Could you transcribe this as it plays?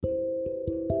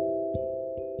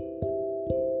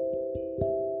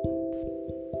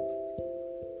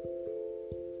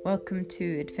Welcome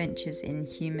to Adventures in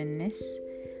Humanness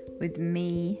with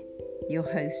me, your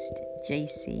host,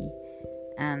 JC.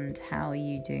 And how are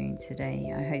you doing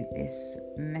today? I hope this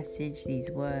message,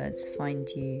 these words find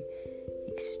you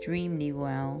extremely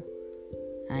well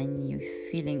and you're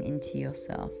feeling into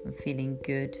yourself and feeling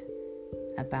good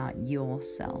about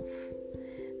yourself.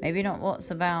 Maybe not what's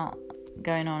about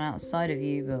going on outside of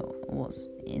you, but what's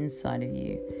inside of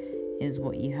you is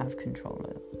what you have control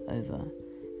over,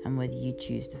 and whether you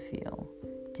choose to feel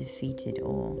defeated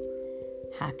or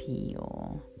happy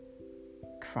or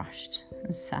crushed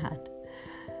and sad.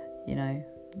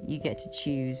 You get to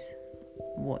choose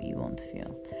what you want to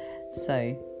feel.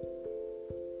 So,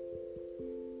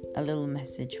 a little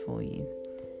message for you.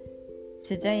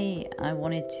 Today, I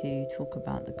wanted to talk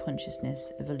about the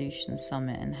Consciousness Evolution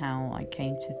Summit and how I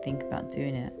came to think about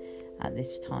doing it at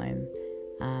this time.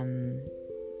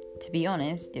 To be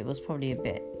honest, it was probably a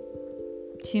bit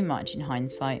too much in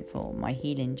hindsight for my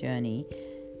healing journey.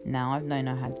 Now, I've known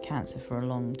I had cancer for a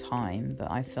long time, but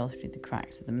I fell through the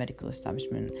cracks of the medical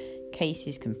establishment.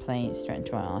 Cases, complaints, threatened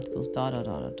to write articles,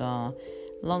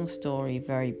 Long story,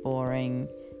 very boring,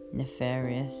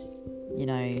 nefarious,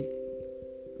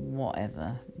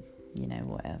 whatever.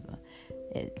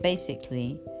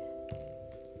 Basically,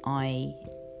 I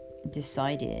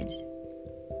decided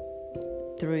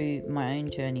through my own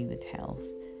journey with health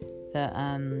that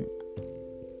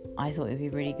I thought it would be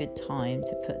a really good time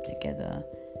to put together.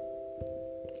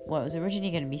 Well, it was originally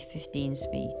going to be 15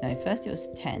 speaks. No, first it was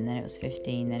 10, then it was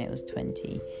 15, then it was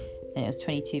 20, then it was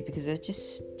 22, because there's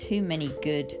just too many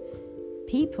good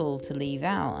people to leave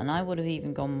out, and I would have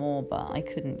even gone more, but I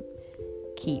couldn't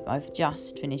keep. I've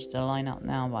just finished the lineup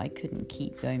now, but I couldn't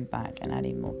keep going back and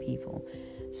adding more people.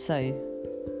 So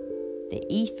the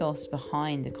ethos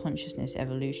behind the Consciousness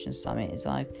Evolution Summit is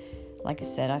like I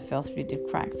said, I fell through the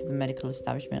cracks of the medical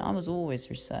establishment. I was always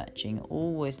researching,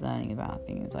 always learning about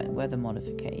things like weather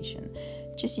modification.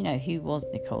 Just, who was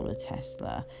Nikola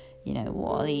Tesla?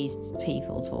 What are these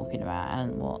people talking about?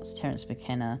 Alan Watts, Terence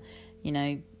McKenna,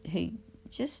 who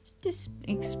just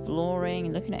exploring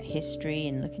and looking at history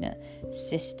and looking at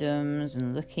systems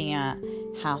and looking at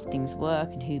how things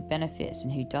work and who benefits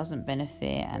and who doesn't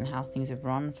benefit and how things have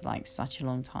run for such a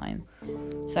long time.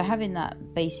 So having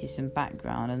that basis and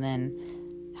background, and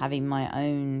then having my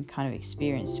own kind of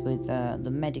experience with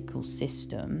the medical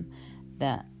system,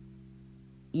 that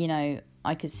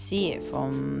I could see it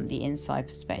from the inside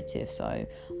perspective. So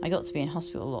I got to be in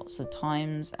hospital lots of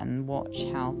times and watch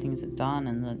how things are done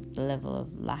and the level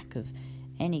of lack of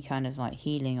any kind of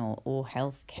healing or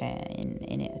health care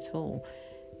in it at all.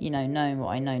 Knowing what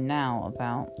I know now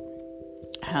about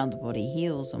how the body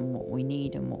heals and what we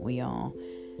need and what we are.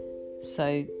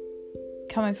 So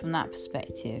coming from that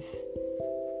perspective,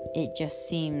 it just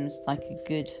seems like a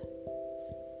good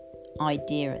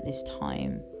idea at this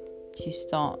time to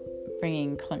start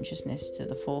bringing consciousness to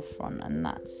the forefront, and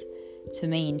that's to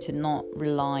mean to not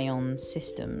rely on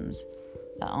systems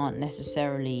that aren't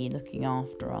necessarily looking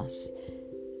after us,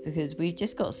 because we've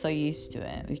just got so used to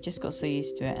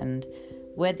it. And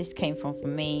where this came from for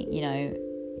me,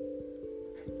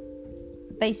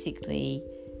 basically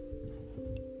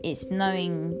it's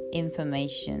knowing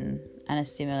information and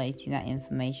assimilating that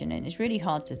information, and it's really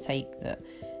hard to take the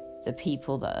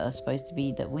people that are supposed to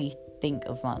be, that we think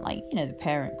of the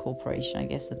parent corporation, I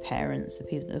guess, the parents, the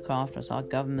people that look after us, our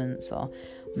governments, our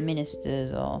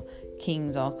ministers, our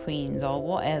kings, our queens, or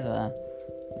whatever,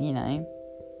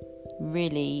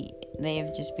 really they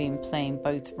have just been playing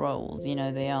both roles.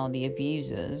 They are the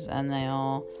abusers and they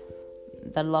are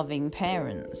the loving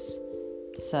parents.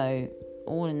 So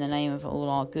all in the name of all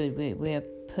our good, we're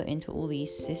put into all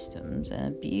these systems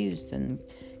and abused and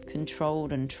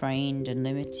controlled and trained and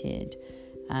limited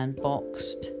and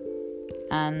boxed.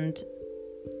 And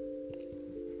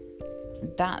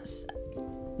that's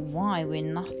why we're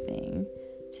nothing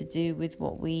to do with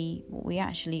what we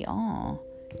actually are,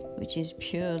 which is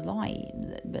pure light.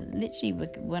 But literally,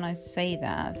 when I say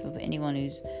that, for anyone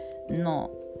who's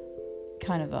not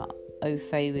kind of au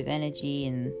fait with energy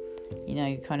and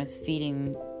kind of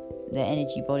feeling the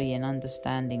energy body and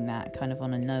understanding that kind of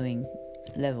on a knowing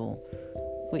level,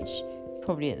 which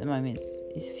probably at the moment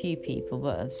is a few people,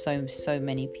 but so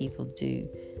many people do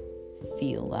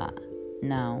feel that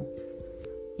now.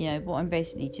 What I'm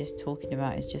basically just talking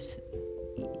about is just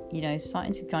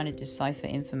starting to kind of decipher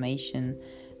information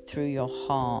through your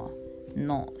heart,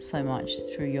 not so much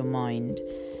through your mind.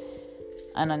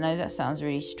 And I know that sounds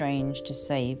really strange to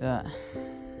say, but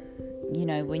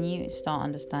when you start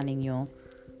understanding your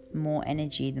more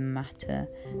energy than matter,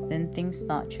 then things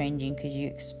start changing, because you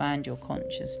expand your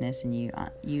consciousness and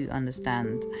you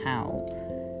understand how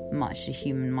much the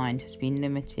human mind has been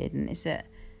limited. And it's at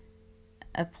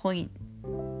a point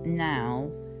now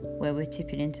where we're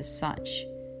tipping into such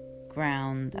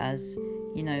ground, as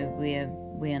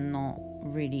we are not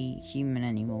really human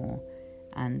anymore,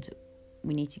 and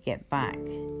we need to get back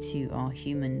to our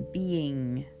human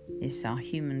being. It's our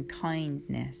human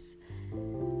kindness,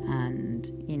 and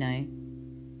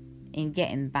in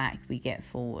getting back we get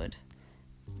forward,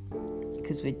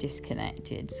 because we're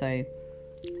disconnected. So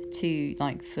to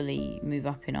fully move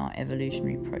up in our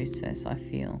evolutionary process, I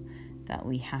feel that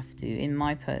we have to, in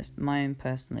my own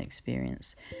personal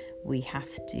experience, we have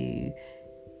to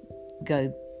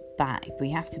go back. We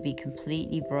have to be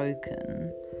completely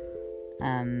broken,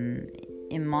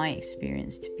 in my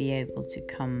experience, to be able to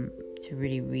come to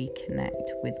really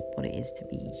reconnect with what it is to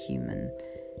be human,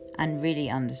 and really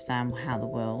understand how the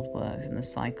world works, and the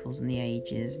cycles and the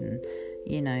ages, and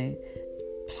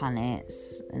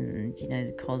planets, and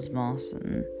the cosmos,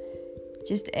 and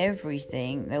just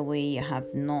everything that we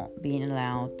have not been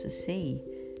allowed to see.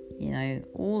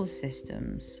 All the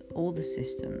systems.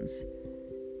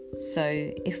 So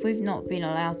if we've not been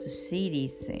allowed to see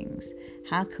these things,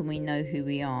 how can we know who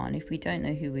we are? And if we don't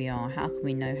know who we are, how can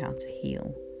we know how to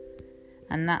heal?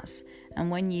 And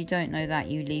when you don't know that,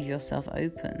 you leave yourself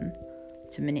open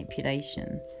to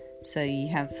manipulation. So you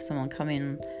have someone come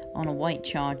in on a white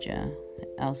charger,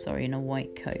 in a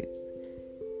white coat,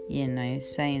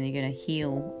 saying they're going to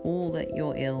heal all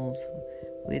your ills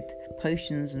with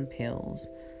potions and pills,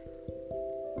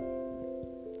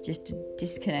 just to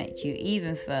disconnect you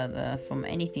even further from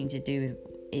anything to do with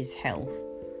is health,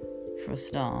 for a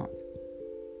start,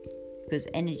 because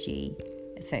energy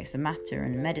affects the matter,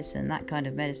 and medicine, that kind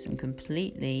of medicine,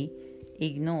 completely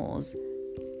ignores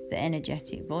the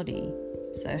energetic body.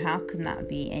 So how can that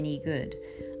be any good?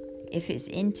 If it's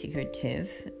integrative,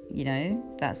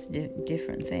 that's a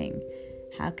different thing.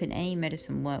 How can any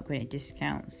medicine work when it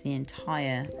discounts the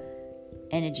entire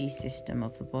energy system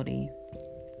of the body?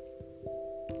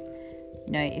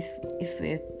 If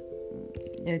we're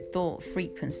thought,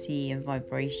 frequency and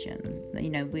vibration,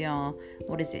 we are,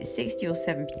 60 or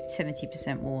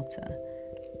 70% water.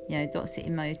 Dr.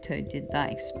 Emoto did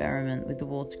that experiment with the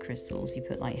water crystals. He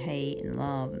put hate and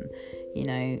love, and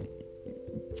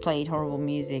played horrible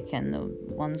music, and the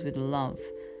ones with love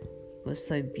were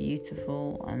so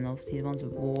beautiful, and obviously the ones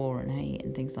with war and hate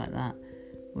and things like that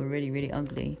were really, really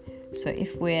ugly. So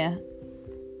if we're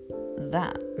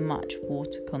that much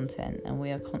water content, and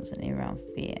we are constantly around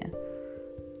fear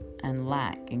and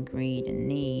lack and greed and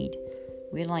need,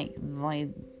 we're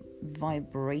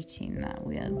vibrating that,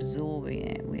 we are absorbing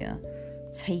it, we are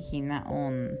taking that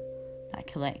on, that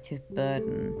collective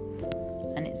burden,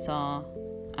 and it's our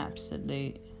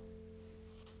absolute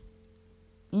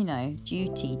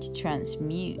duty to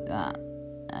transmute that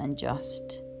and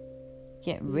just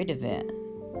get rid of it,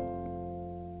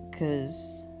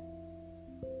 because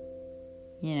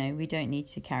we don't need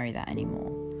to carry that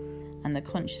anymore. And the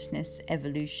Consciousness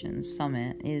Evolution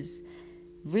Summit is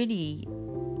really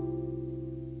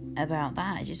about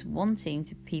that, just wanting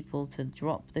people to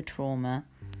drop the trauma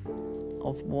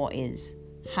of what is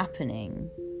happening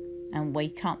and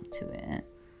wake up to it,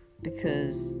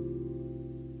 because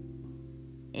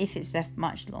if it's left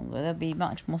much longer, there'll be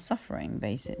much more suffering,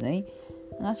 basically,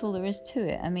 and that's all there is to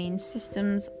it. I mean,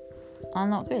 systems are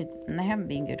not good, and they haven't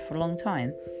been good for a long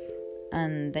time,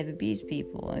 and they've abused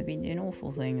people, they've been doing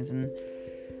awful things, and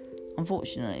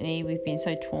unfortunately we've been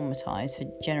so traumatized for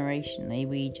generationally,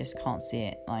 we just can't see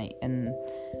it, and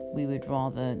we would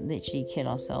rather literally kill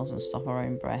ourselves and stop our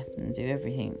own breath and do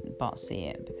everything but see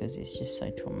it, because it's just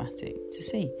so traumatic to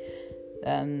see.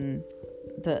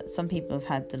 But some people have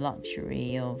had the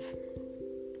luxury of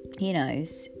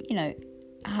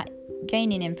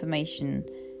gaining information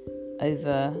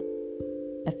over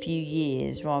a few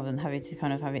years, rather than having to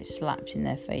kind of have it slapped in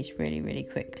their face really, really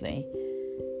quickly.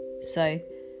 So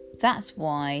that's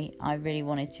why I really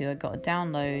wanted to. I got a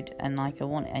download, and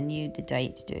I knew the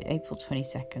date to do it, April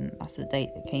 22nd. That's the date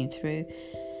that came through.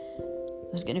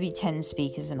 There was going to be 10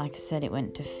 speakers, and like I said, it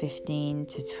went to 15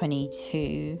 to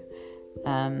 22.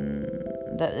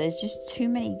 That there's just too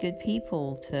many good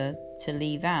people to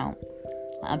leave out.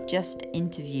 I've just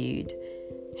interviewed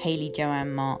Haley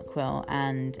Joanne Markwell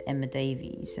and Emma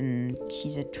Davies, and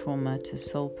she's a trauma to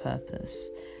soul purpose.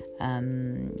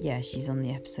 She's on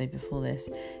the episode before this.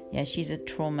 She's a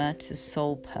trauma to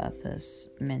soul purpose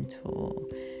mentor,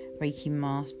 Reiki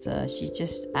master. She's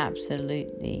just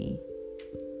absolutely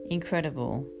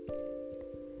incredible.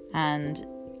 And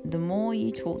the more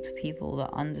you talk to people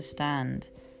that understand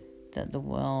that the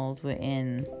world we're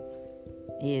in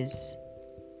is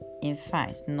in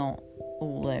fact not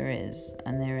all there is,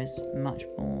 and there is much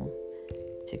more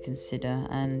to consider,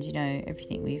 and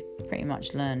everything we've pretty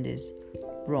much learned is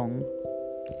wrong,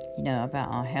 about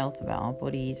our health, about our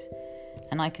bodies.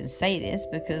 And I can say this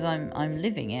because I'm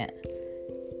living it,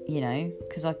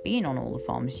 because I've been on all the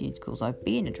pharmaceuticals, I've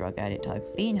been a drug addict,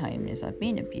 I've been homeless, I've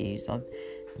been abused, I've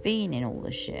been in all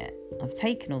the shit, I've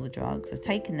taken all the drugs, I've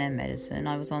taken their medicine.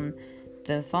 I was on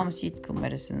the pharmaceutical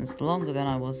medicines longer than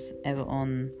I was ever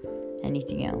on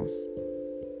anything else.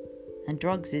 And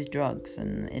drugs is drugs,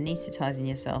 and anaesthetizing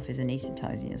yourself is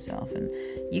anaesthetizing yourself. And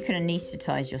you can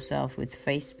anesthetize yourself with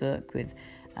Facebook, with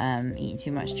eating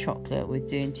too much chocolate, with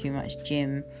doing too much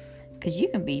gym, because you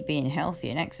can be being healthy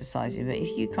and exercising, but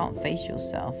if you can't face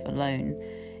yourself alone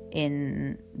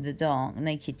in the dark,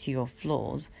 naked to your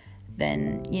flaws,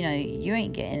 then you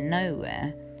ain't getting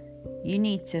nowhere. You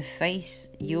need to face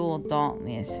your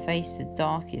darkness, face the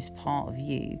darkest part of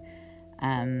you,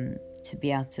 to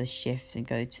be able to shift and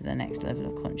go to the next level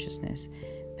of consciousness,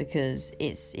 because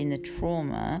it's in the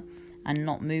trauma, and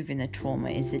not moving the trauma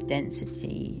is the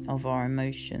density of our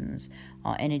emotions,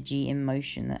 our energy in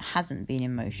motion that hasn't been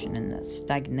in motion and that's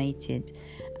stagnated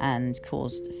and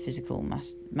caused physical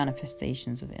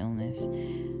manifestations of illness.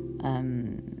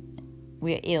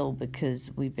 We're ill because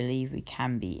we believe we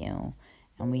can be ill,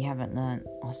 and we haven't learnt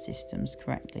our systems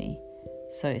correctly.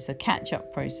 So it's a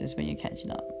catch-up process when you're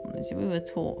catching up. So we were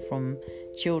taught from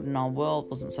children our world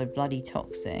wasn't so bloody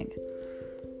toxic.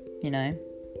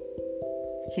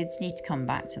 Kids need to come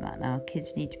back to that now.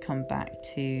 Kids need to come back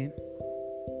to,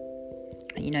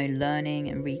 learning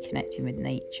and reconnecting with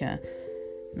nature,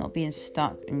 not being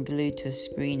stuck and glued to a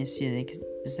screen as soon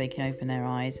as they can open their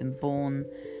eyes, and born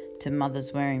to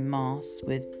mothers wearing masks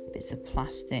with bits of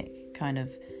plastic kind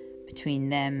of between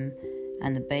them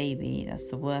and the baby. That's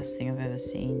the worst thing I've ever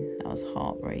seen. That was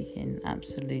heartbreaking,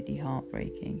 absolutely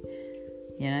heartbreaking.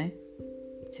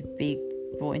 To be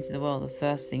brought into the world, the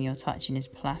first thing you're touching is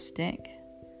plastic.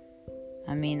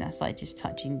 I mean, that's like just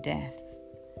touching death,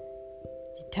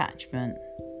 detachment,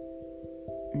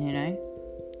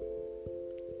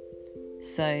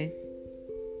 So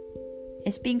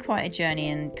it's been quite a journey,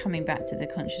 and coming back to the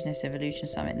Consciousness Evolution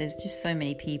Summit, there's just so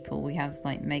many people. We have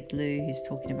like Meg Lou, who's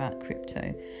talking about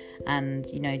crypto and,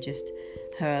 just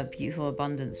her beautiful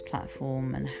abundance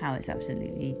platform and how it's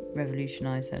absolutely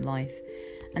revolutionized her life.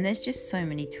 And there's just so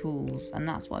many tools, and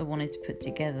that's what I wanted to put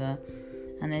together.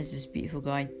 And there's this beautiful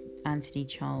guy, Anthony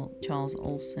Charles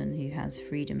Olson, who has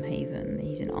Freedom Haven.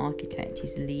 He's an architect,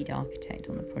 he's the lead architect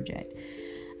on the project.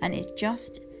 And it's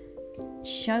just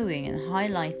showing and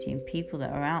highlighting people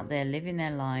that are out there living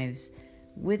their lives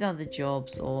with other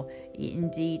jobs, or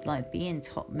indeed like being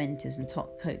top mentors and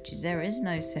top coaches. There is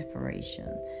no separation.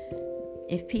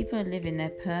 If people are living their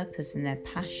purpose and their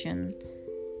passion,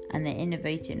 and they're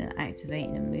innovating and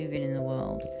activating and moving in the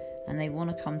world, and they want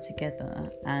to come together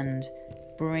and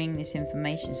bring this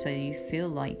information so you feel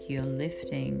like you're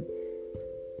lifting,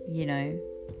 you're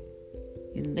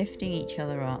lifting each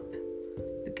other up,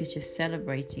 because you're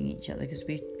celebrating each other, because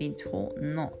we've been taught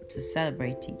not to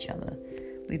celebrate each other.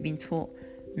 We've been taught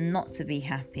not to be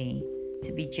happy,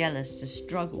 to be jealous, to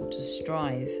struggle, to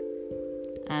strive.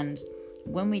 And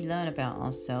when we learn about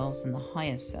ourselves and the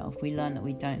higher self, we learn that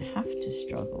we don't have to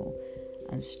struggle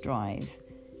and strive,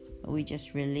 but we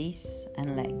just release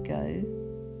and let go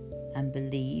and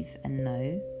believe and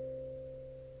know,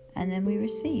 and then we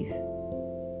receive.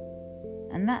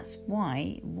 And that's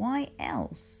why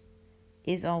else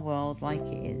is our world like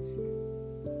it is,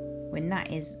 when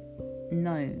that is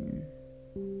known?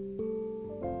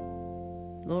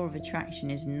 Law of attraction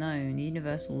is known. The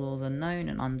universal laws are known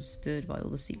and understood by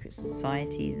all the secret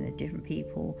societies and the different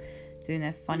people doing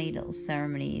their funny little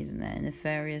ceremonies and their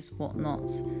nefarious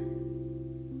whatnots.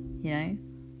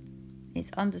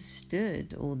 It's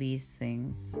understood, all these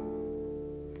things.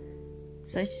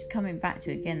 So it's just coming back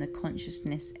to, again, the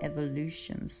Consciousness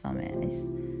Evolution Summit. It's,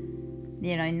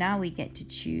 now we get to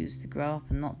choose to grow up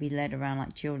and not be led around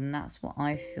like children. That's what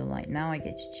I feel like. Now I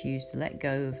get to choose to let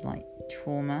go of like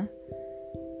trauma.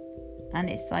 And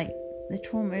it's like the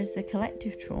trauma is the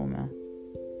collective trauma.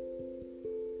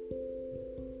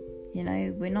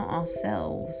 We're not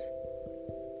ourselves.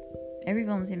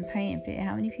 Everyone's in pain.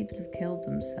 How many people have killed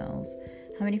themselves?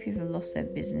 How many people have lost their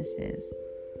businesses?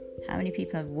 How many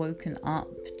people have woken up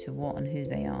to what and who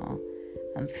they are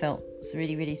and felt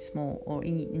really, really small, or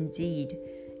indeed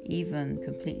even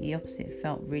completely opposite,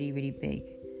 felt really, really big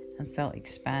and felt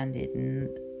expanded and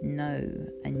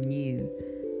knew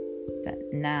that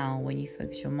now when you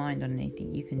focus your mind on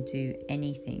anything, you can do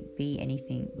anything, be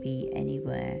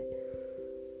anywhere.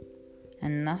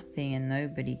 And nothing and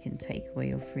nobody can take away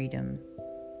your freedom.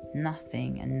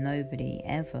 Nothing and nobody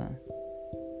ever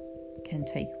can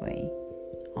take away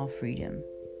our freedom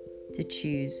to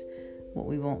choose what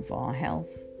we want for our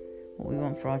health, what we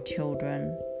want for our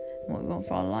children, what we want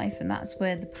for our life. And that's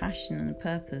where the passion and the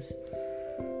purpose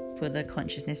for the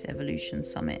Consciousness Evolution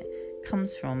Summit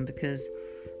comes from, because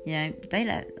I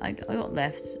got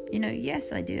left,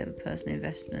 yes, I do have a personal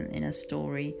investment in a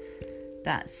story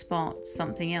that sparked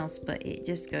something else, but it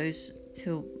just goes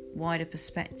to a wider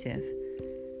perspective.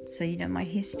 So, my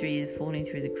history of falling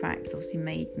through the cracks obviously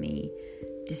made me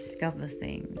discover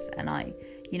things. And I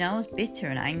was bitter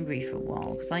and angry for a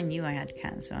while because I knew I had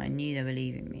cancer. I knew they were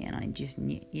leaving me, and I just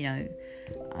knew,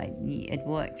 it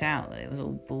worked out that it was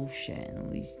all bullshit and all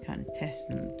these kind of tests,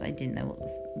 and I didn't know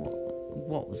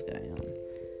what was going on.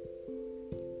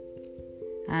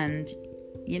 And,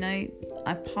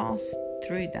 I passed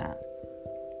through that,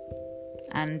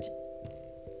 and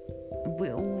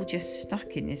we're all just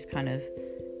stuck in this kind of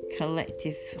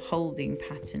collective holding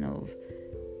pattern of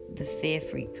the fear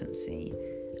frequency.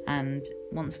 And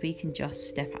once we can just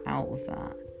step out of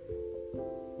that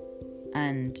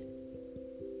and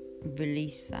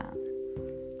release that.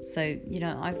 So,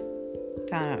 I've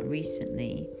found out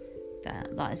recently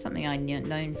that it's something I'd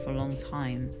known for a long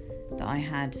time, that I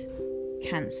had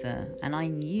cancer, and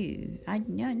I'd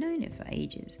known it for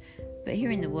ages, but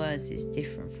hearing the words is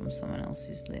different from someone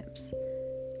else's lips.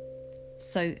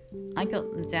 So I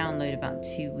got the download about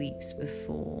 2 weeks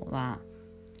before that,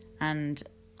 and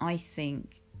I think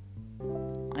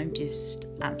I'm just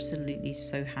absolutely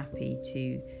so happy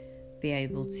to be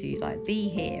able to be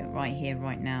here,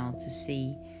 right now, to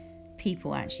see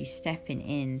people actually stepping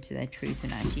into their truth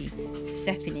and actually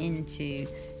stepping into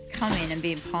coming and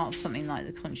being part of something like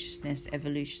the Consciousness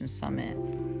Evolution Summit,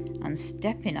 and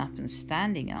stepping up and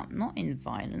standing up, not in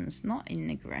violence, not in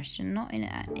aggression, not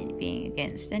in being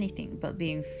against anything, but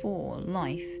being for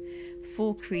life,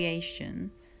 for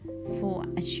creation, for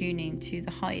attuning to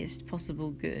the highest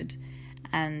possible good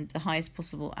and the highest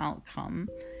possible outcome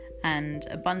and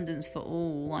abundance for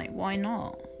all. Why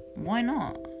not?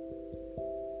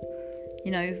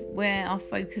 Where our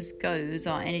focus goes,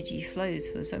 our energy flows.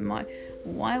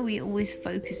 Why are we always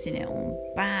focusing it on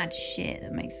bad shit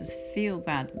that makes us feel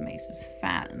bad, that makes us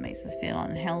fat, that makes us feel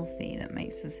unhealthy, that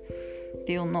makes us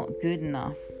feel not good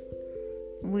enough?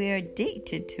 We're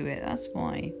addicted to it. That's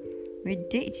why we're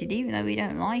addicted. Even though we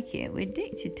don't like it, we're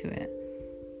addicted to it.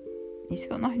 It's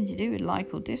got nothing to do with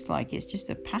like or dislike. It's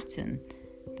just a pattern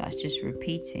that's just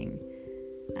repeating.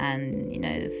 And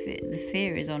the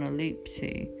fear is on a loop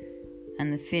too.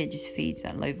 And the fear just feeds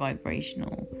that low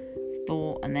vibrational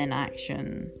thought and then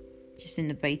action, just in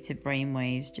the beta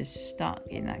brainwaves, just stuck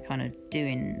in that kind of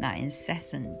doing, that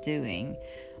incessant doing,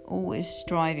 always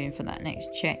striving for that next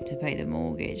check to pay the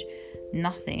mortgage.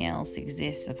 Nothing else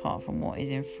exists apart from what is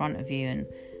in front of you, and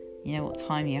what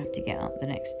time you have to get up the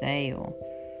next day, or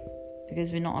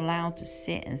because we're not allowed to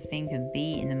sit and think and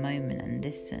be in the moment and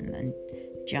listen and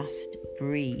just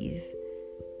breathe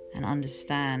and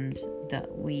understand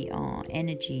that we are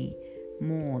energy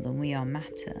more than we are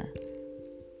matter,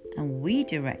 and we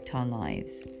direct our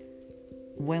lives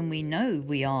when we know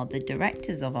we are the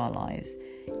directors of our lives.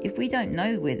 If we don't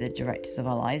know we're the directors of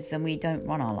our lives, then we don't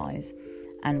run our lives,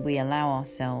 and we allow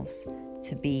ourselves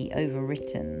to be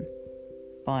overwritten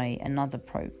by another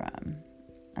program,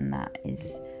 and that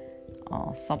is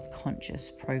our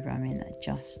subconscious programming that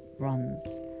just runs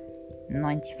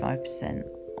 95%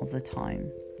 of the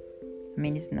time.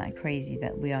 Isn't that crazy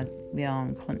that we are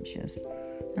unconscious?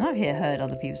 And I've heard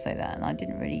other people say that, and I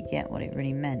didn't really get what it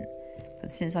really meant.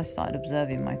 But since I started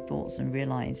observing my thoughts and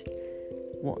realised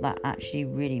what that actually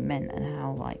really meant, and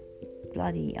how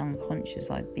bloody unconscious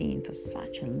I've been for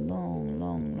such a long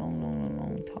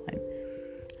time,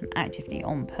 and actively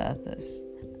on purpose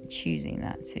choosing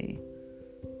that too,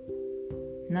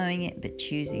 knowing it but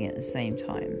choosing it at the same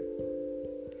time.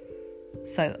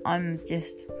 So I'm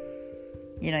just,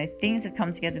 things have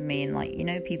come together to me,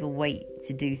 and people wait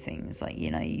to do things,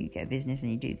 you get a business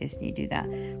and you do this and you do that.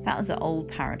 That was the old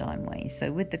paradigm way.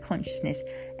 So with the Consciousness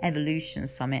Evolution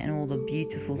Summit and all the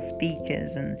beautiful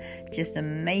speakers and just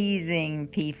amazing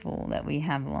people that we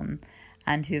have on,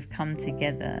 and who have come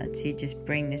together to just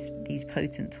bring these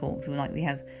potent talks, we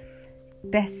have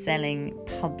best-selling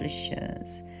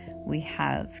publishers, we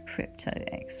have crypto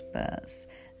experts,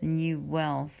 new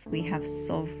wealth, we have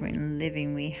sovereign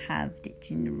living, we have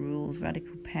ditching the rules,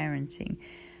 radical parenting,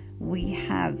 we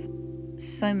have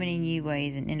so many new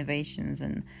ways and innovations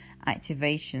and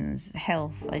activations.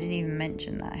 Health, I didn't even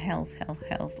mention that. Health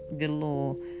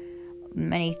galore.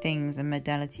 Many things and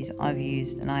modalities I've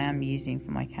used and I am using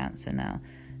for my cancer now.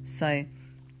 So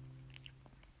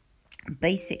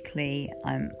basically,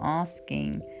 I'm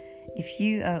asking, if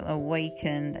you are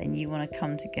awakened and you want to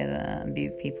come together and be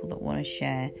with people that want to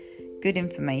share good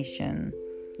information,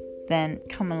 then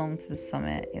come along to the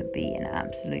summit. It'll be an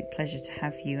absolute pleasure to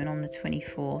have you. And on the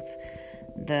 24th,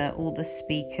 all the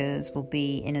speakers will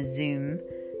be in a Zoom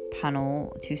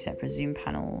panel, 2 separate Zoom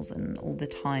panels, and all the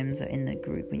times are in the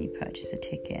group when you purchase a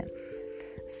ticket.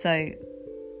 So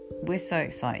we're so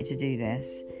excited to do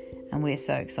this, and we're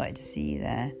so excited to see you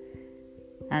there.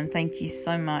 And thank you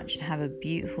so much. Have a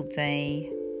beautiful day,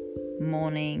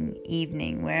 morning,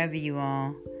 evening, wherever you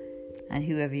are and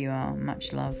whoever you are.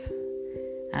 Much love.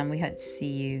 And we hope to see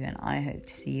you, and I hope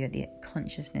to see you at the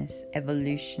Consciousness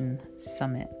Evolution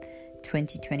Summit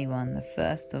 2021, the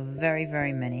first of very,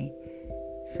 very many.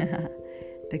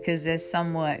 Because there's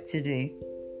some work to do.